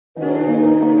Hi,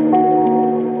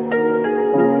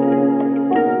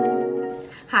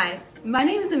 my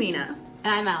name is Amina.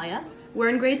 And I'm Alia. We're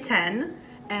in grade 10,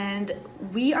 and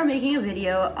we are making a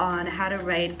video on how to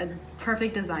write a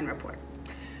perfect design report.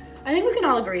 I think we can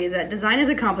all agree that design is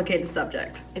a complicated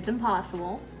subject. It's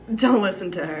impossible. Don't listen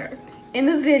to her. In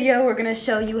this video, we're going to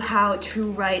show you how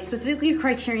to write specifically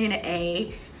Criterion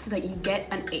A so that you get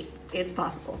an 8. It's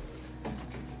possible.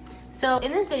 So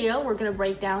in this video, we're going to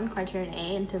break down Criterion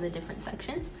A into the different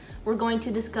sections. We're going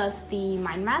to discuss the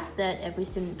mind map that every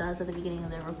student does at the beginning of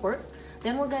their report.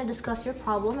 Then we're going to discuss your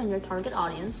problem and your target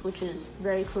audience, which is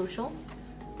very crucial.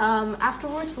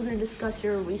 Afterwards, we're going to discuss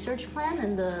your research plan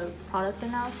and the product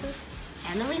analysis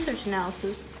and the research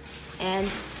analysis, and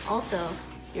also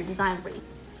your design brief.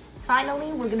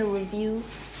 Finally, we're going to review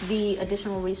the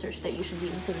additional research that you should be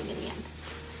including in the end.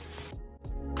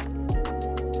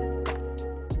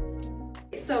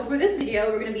 So for this video,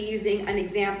 we're going to be using an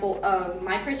example of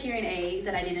my Criterion A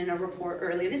that I did in a report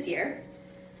earlier this year.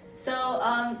 So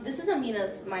this is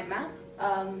Amina's mind map.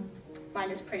 Mine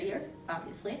is prettier,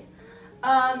 obviously.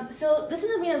 So this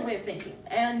is Amina's way of thinking,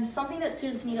 and something that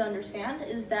students need to understand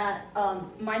is that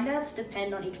mind maps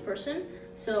depend on each person,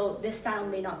 so this style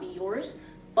may not be yours,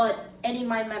 but any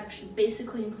mind map should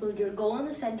basically include your goal in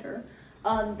the center,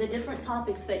 the different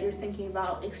topics that you're thinking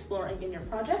about exploring in your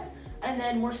project, and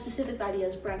then more specific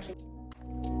ideas branching.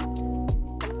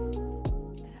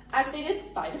 As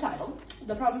stated by the title,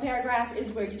 the problem paragraph is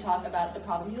where you talk about the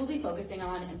problem you'll be focusing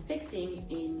on and fixing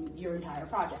in your entire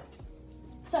project.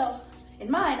 So, in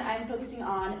mine, I'm focusing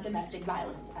on domestic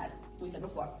violence, as we said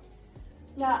before.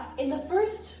 Now, in the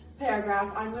first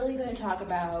paragraph, I'm really going to talk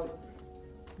about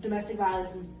domestic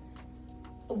violence and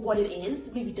what it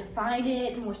is, maybe define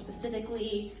it more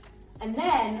specifically, and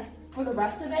then for the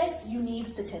rest of it, you need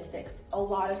statistics, a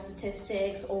lot of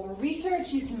statistics or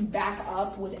research you can back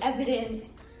up with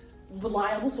evidence,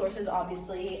 reliable sources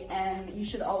obviously, and you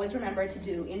should always remember to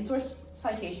do in-source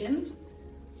citations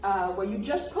where you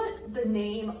just put the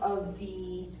name of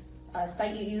the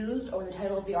site you used or the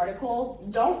title of the article.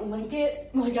 Don't link it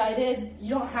like I did.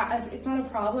 You don't have, it's not a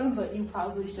problem, but you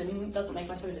probably shouldn't. It doesn't make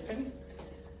much of a difference.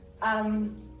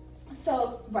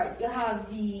 Right, you'll have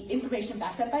the information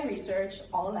backed up by research,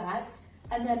 all of that.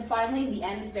 And then finally, the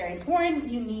end is very important.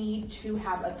 You need to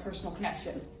have a personal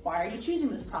connection. Why are you choosing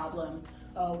this problem?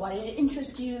 Why did it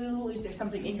interest you? Is there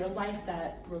something in your life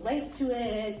that relates to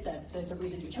it, that there's a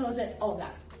reason you chose it? All of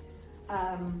that.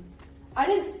 I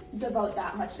didn't devote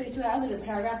that much space to it. I only did a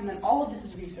paragraph, and then all of this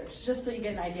is research, just so you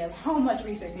get an idea of how much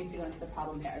research needs to go into the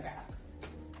problem paragraph.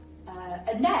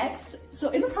 And next, so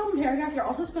in the problem paragraph, you're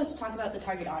also supposed to talk about the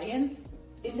target audience.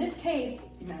 In this case,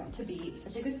 to be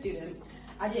such a good student,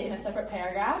 I did it in a separate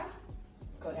paragraph.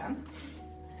 Go down.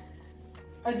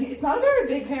 It's not a very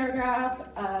big paragraph.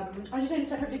 I just did it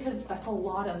separate because that's a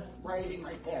lot of writing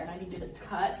right there, and I needed it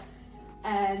cut.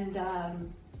 And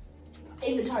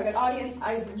in the target audience,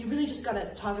 you really just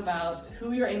gotta talk about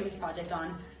who you're aiming this project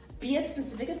on. Be as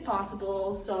specific as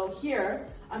possible. So here,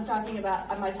 I'm talking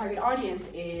about my target audience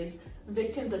is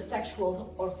victims of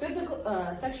sexual or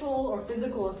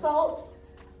physical assault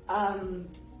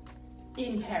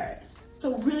in Paris.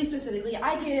 So really specifically,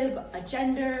 I give a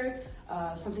gender,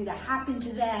 something that happened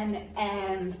to them,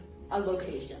 and a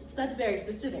location. So that's very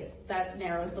specific. That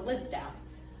narrows the list down.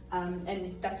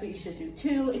 And that's what you should do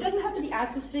too. It doesn't have to be as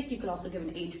specific. You could also give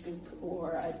an age group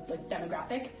or a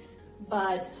demographic,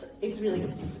 but it's really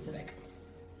good to be specific.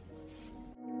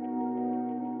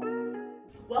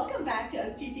 Welcome back to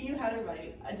us teaching you how to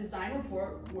write a design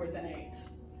report worth an 8.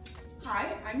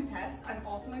 Hi, I'm Tess. I'm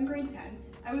also in grade 10.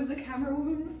 I was the camera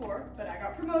woman before, but I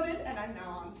got promoted and I'm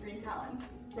now on screen talent,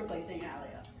 Replacing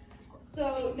Alia.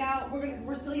 So now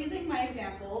we're still using my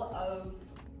example of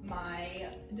my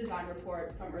design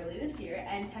report from early this year,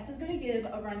 and Tess is going to give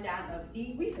a rundown of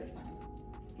the research plan,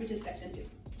 which is section 2.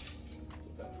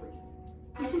 so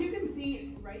free. As you can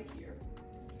see right here,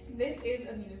 this is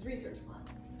Amina's research plan.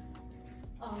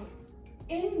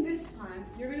 In this plan,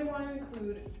 you're going to want to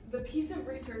include the piece of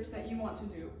research that you want to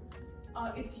do.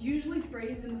 It's usually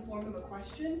phrased in the form of a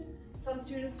question. Some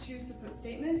students choose to put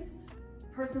statements.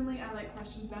 Personally, I like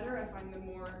questions better. I find them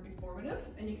more informative.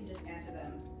 And you can just answer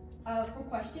them. For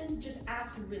questions, just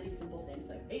ask really simple things.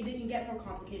 Like they can get more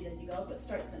complicated as you go, but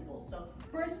start simple. So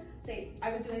first, say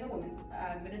I'm going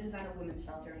to design a women's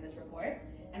shelter in this report,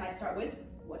 and I start with,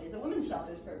 what is a women's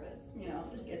shelter's purpose?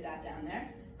 Just get that down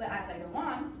there. But as I go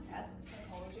on,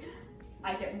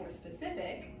 I get more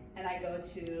specific, and I go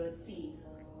to, let's see,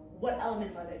 what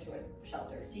elements are there to a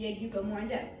shelter? So you go more in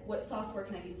depth. What software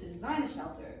can I use to design a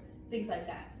shelter? Things like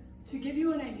that. To give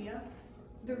you an idea,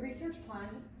 the research plan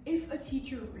if a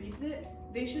teacher reads it,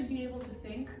 they should be able to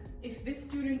think, if this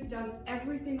student does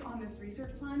everything on this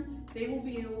research plan, they will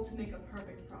be able to make a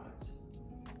perfect product.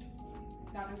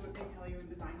 That is what they tell you in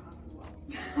design class as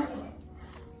well.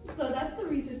 So that's the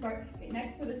research part. Okay,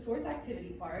 next for the source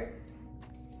activity part.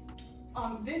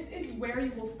 This is where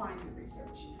you will find the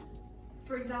research.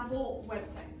 For example,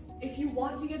 websites. If you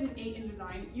want to get an 8 in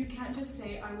design, you can't just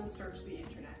say, I will search the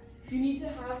internet. You need to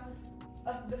have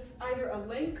either a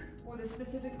link or the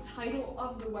specific title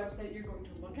of the website you're going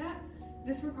to look at.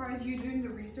 This requires you doing the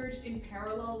research in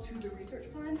parallel to the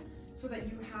research plan so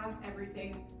that you have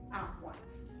everything at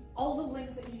once. All the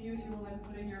links that you use, you will then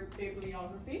put in your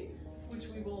bibliography, which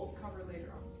we will cover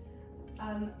later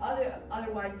on.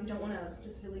 Otherwise, if you don't want to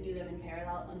specifically do them in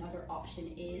parallel, another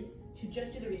option is to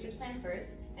just do the research plan first,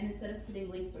 and instead of putting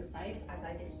links or sites, as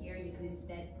I did here, you can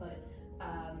instead put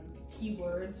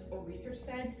keywords or research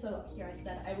threads. So here I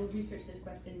said, I will research this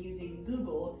question using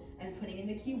Google and putting in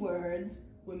the keywords,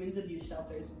 women's abuse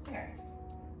shelters in Paris.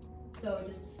 So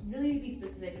just really be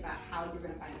specific about how you're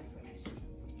going to find this information.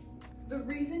 The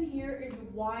reason here is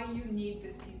why you need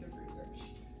this piece of research.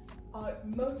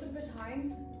 Most of the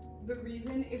time, the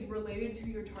reason is related to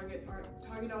your target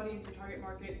audience, your target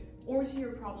market, or to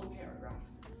your problem paragraph.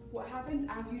 What happens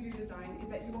as you do design is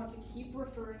that you want to keep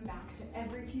referring back to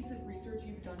every piece of research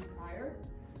you've done prior.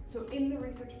 So in the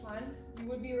research plan, you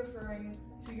would be referring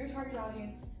to your target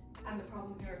audience and the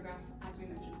problem paragraph, as we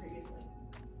mentioned previously.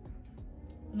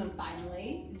 And then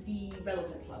finally, the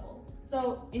relevance level.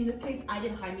 So in this case, I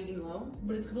did high, medium, low,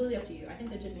 but it's completely up to you. I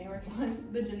think the generic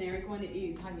one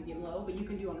is high, medium, low, but you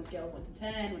can do on a scale of 1 to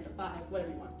 10, 1 to 5,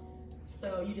 whatever you want.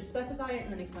 So you just specify it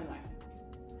and then explain why.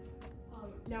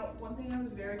 Now, one thing I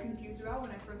was very confused about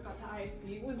when I first got to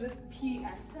ISP was this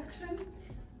PS section.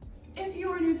 If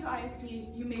you are new to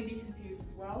ISP, you may be confused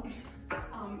as well.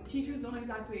 Teachers don't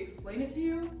exactly explain it to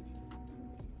you.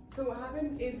 So what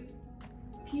happens is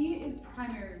P is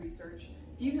primary research.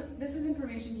 This is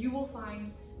information you will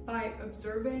find by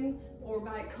observing or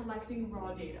by collecting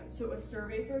raw data. So a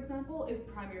survey, for example, is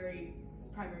primary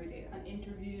data. An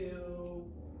interview,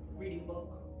 reading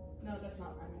book. No, that's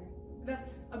not primary.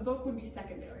 A book would be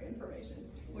secondary information,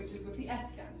 which is what the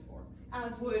S stands for,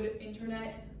 as would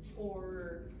internet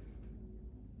or.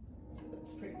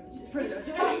 That's pretty much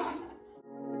it.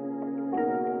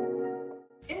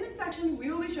 In this section, we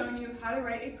will be showing you how to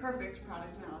write a perfect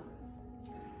product analysis.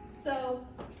 So,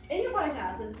 in your product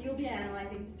analysis, you'll be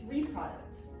analyzing 3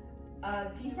 products.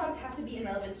 These products have to be in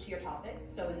relevance to your topic.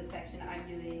 So in this section, I'm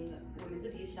doing women's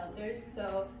abuse shelters.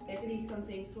 So it has to be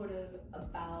something sort of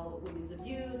about women's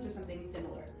abuse or something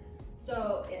similar.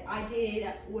 So I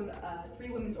did 3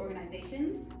 women's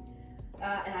organizations,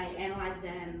 and I analyzed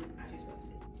them as you're supposed to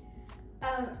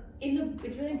do.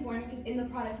 It's really important because in the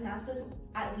product analysis,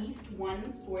 at least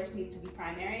one source needs to be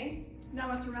primary. Now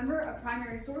let's remember, a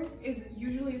primary source is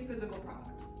usually a physical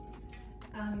product.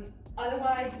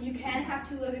 Otherwise, you can have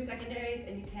 2 other secondaries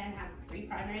and you can have 3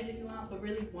 primaries if you want, but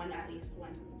really at least one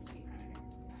needs to be primary.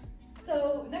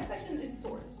 So next section is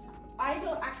source. I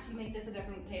will actually make this a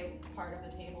different part of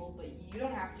the table, but you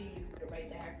don't have to, you can put it right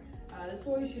there. The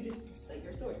source should just cite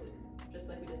your sources, just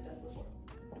like we discussed before.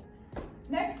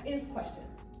 Next is questions.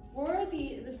 For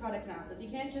this product analysis, you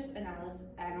can't just analyze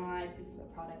this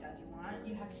product as you want.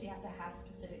 You actually have to have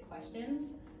specific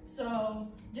questions. So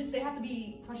they have to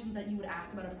be questions that you would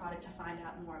ask about a product to find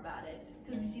out more about it.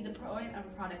 Because you see, the point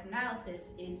of product analysis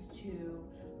is to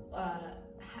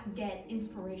get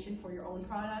inspiration for your own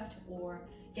product or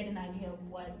get an idea of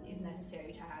what is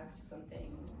necessary to have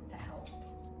something to help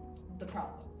the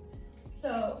problem.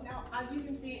 So now, as you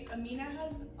can see, Amina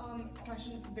has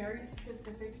questions very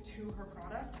specific to her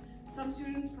product. Some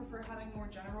students prefer having more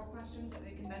general questions that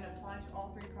they can then apply to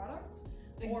all 3 products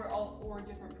or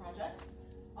different projects.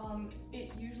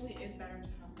 It usually is better to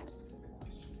have more specific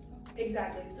questions though.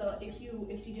 Exactly. So if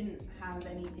you didn't have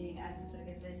anything as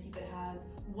specific as this, you could have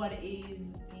what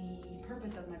is the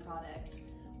purpose of my product,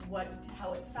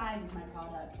 how its size is my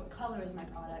product, what color is my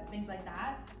product, things like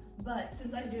that. But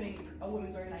since I'm doing a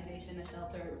women's organization, a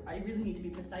shelter, I really need to be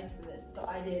precise for this. So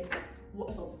I did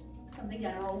something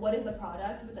general, what is the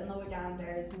product, but then lower down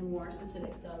there is more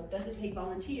specific. So does it take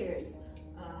volunteers?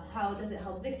 How does it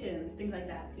help victims? Things like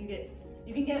that. So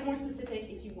you can get more specific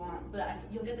if you want, but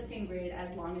you'll get the same grade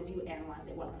as long as you analyze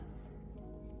it well enough.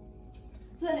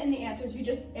 So then in the answers, you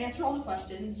just answer all the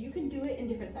questions. You can do it in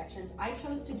different sections. I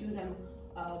chose to do them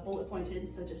bullet pointed,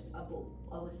 so just a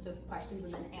list of questions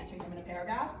and then answering them in a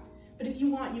paragraph. But if you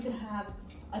want, you can have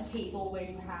a table where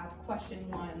you have question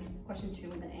 1, question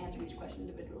 2, and then answer each question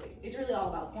individually. It's really all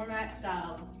about format,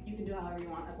 style. You can do however you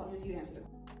want as long as you answer the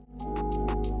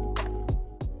question.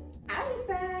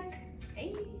 Emily's back.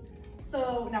 Hey.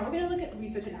 So now we're going to look at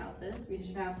research analysis. Research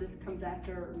analysis comes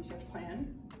after research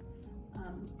plan.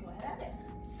 Go ahead at it.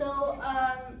 So,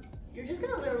 you're just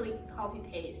gonna literally copy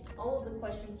paste all of the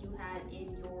questions you had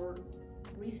in your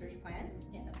research plan,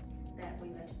 that we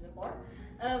mentioned before.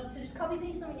 So just copy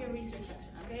paste them in your research section,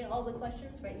 okay? All the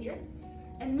questions right here.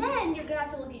 And then you're gonna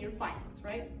have to look at your findings,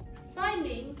 right?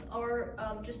 Findings are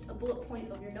just a bullet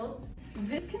point of your notes.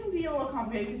 This can be a little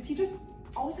complicated because teachers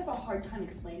always have a hard time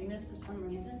explaining this for some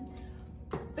reason.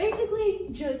 Basically,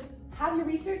 just have your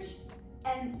research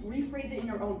and rephrase it in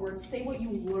your own words. Say what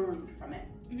you learned from it.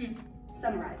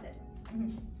 Summarize it.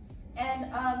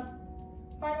 And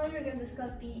finally, we're going to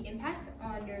discuss the impact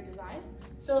on your design.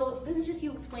 So this is just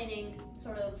you explaining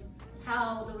sort of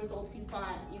how the results you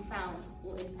found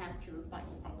will impact your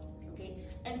final product, okay?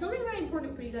 And something very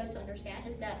important for you guys to understand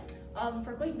is that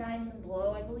for grade 9s and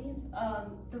below, I believe,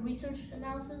 the research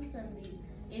analysis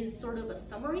is sort of a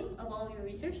summary of all of your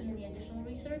research, and then the additional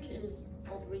research is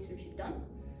all the research you've done.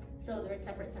 So they're in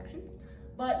separate sections.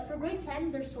 But for grade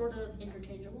 10, they're sort of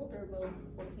interchangeable. They're both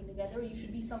working together. You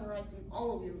should be summarizing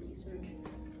all of your research.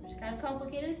 It's kind of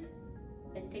complicated.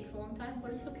 It takes a long time,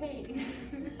 but it's okay.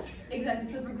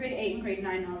 Exactly. So for grade 8 and grade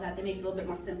 9 and all that, they make it a little bit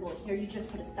more simple. Here you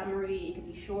just put a summary. It can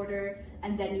be shorter,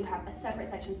 and then you have a separate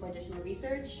section for additional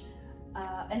research.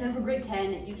 And then for grade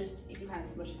 10, you kind of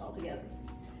smush it all together.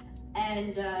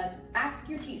 And ask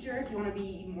your teacher if you want to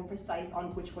be more precise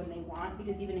on which one they want,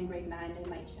 because even in grade 9 they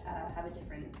might have a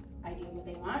different idea of what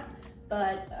they want,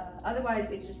 but otherwise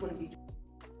it's just one of these.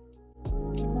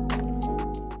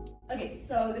 Okay,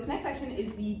 so this next section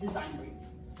is the design brief.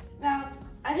 Now,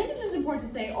 I think it's just important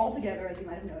to say all together, as you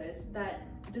might have noticed, that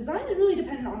design is really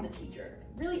dependent on the teacher.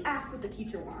 Really ask what the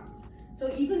teacher wants.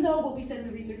 So even though what we said in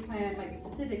the research plan might be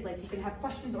specific, like you can have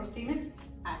questions or statements,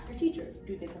 ask your teacher,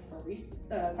 do they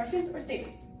prefer questions or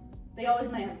statements? They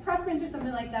always might have a preference or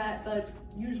something like that, but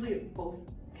usually both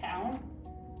count.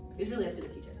 It's really up to the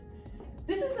teacher.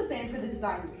 This is the same for the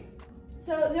design brief.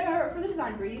 So for the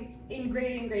design brief, in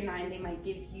grade 8 and grade 9, they might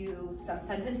give you some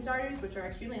sentence starters, which are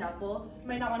extremely helpful. You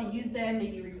might not want to use them,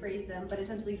 maybe rephrase them, but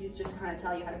essentially these just kind of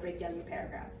tell you how to break down your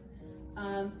paragraphs.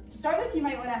 To start with, you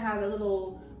might want to have a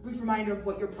little brief reminder of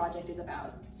what your project is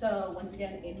about. So once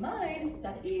again, in mine,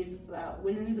 that is about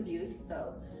women's abuse.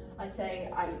 So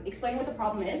I explain what the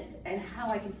problem is and how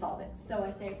I can solve it. So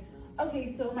I say,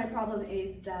 okay, so my problem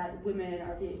is that women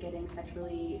are getting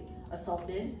sexually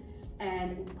assaulted,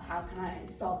 and how can I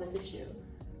solve this issue?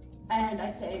 And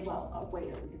I say, well, a way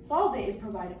that we can solve it is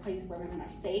provide a place where women are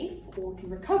safe or can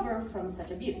recover from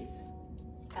such abuse.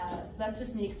 So that's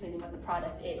just me explaining what the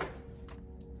product is.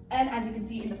 And as you can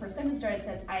see in the first sentence start, it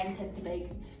says, I intend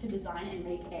to design and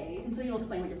make a, and so you'll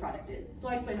explain what your product is. So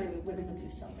I explain my women's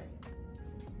abuse shelter.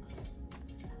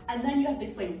 And then you have to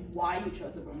explain why you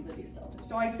chose the women's abuse shelter.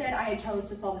 So I said I chose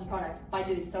to solve this product by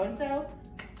doing so-and-so.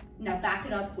 Now back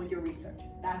it up with your research.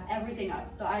 Back everything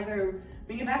up. So either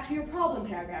bring it back to your problem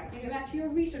paragraph, bring it back to your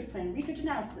research plan, research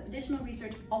analysis, additional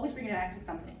research, always bring it back to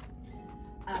something.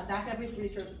 Back it up with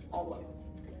research all the way.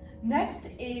 Next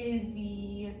is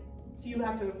so you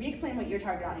have to re-explain what your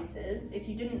target audience is. If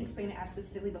you didn't explain it as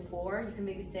specifically before, you can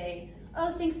maybe say,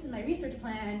 oh, thanks to my research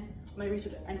plan, my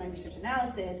research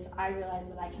analysis, I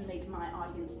realized that I can make my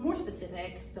audience more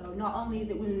specific. So not only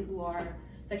is it women who are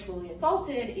sexually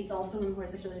assaulted, it's also women who are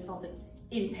sexually assaulted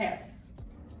in Paris.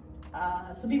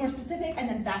 So be more specific and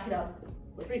then back it up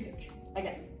with research,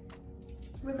 again.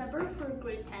 Remember for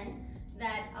grade 10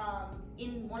 that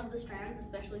in one of the strands,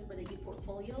 especially for the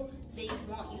e-portfolio, they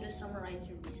want you to summarize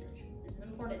your research. This is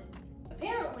important.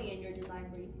 Apparently in your design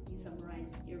brief, you summarize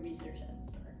your research at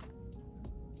the start.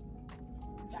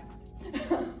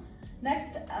 Exactly.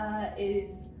 Next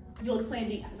is you'll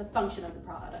explain the function of the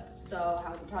product. So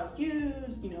how is the product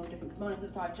used, different components of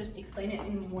the product, just explain it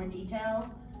in more detail.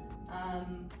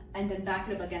 And then back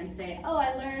it up again and say, oh,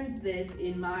 I learned this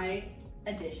in my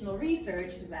additional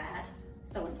research that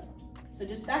so-and-so. So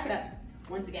just back it up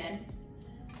once again.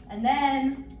 And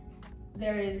then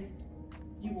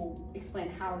you will explain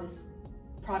how this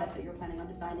product that you're planning on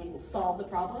designing will solve the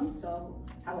problem, so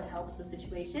how it helps the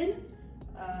situation.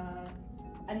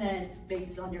 And then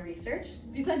based on your research,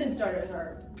 these sentence starters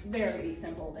are very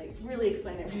simple. They really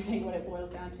explain everything, what it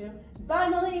boils down to.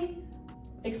 Finally,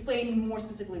 explain more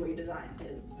specifically what your design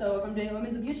is. So if I'm doing a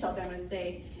women's abuse shelter, I'm going to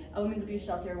say a women's abuse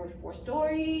shelter with 4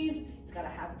 stories. It's got to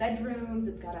have bedrooms.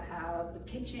 It's got to have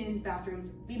kitchens,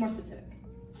 bathrooms. Be more specific.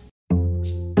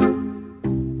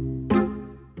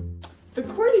 The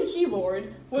QWERTY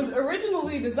keyboard was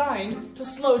originally designed to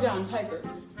slow down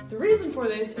typers. The reason for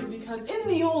this is because in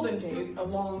the olden days, a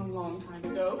long, long time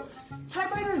ago,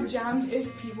 typewriters jammed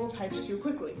if people typed too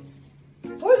quickly.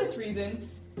 For this reason,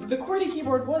 the QWERTY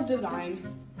keyboard was designed,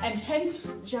 and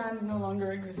hence jams no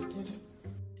longer existed.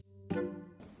 The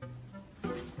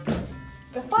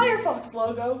Firefox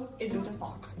logo isn't a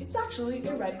fox, it's actually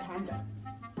a red panda.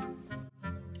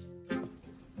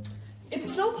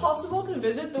 It's still possible to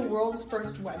visit the world's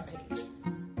first web page.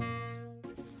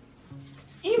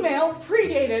 Email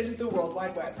predated the World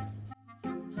Wide Web.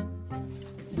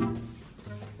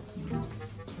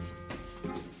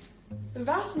 The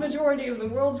vast majority of the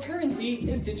world's currency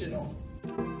is digital.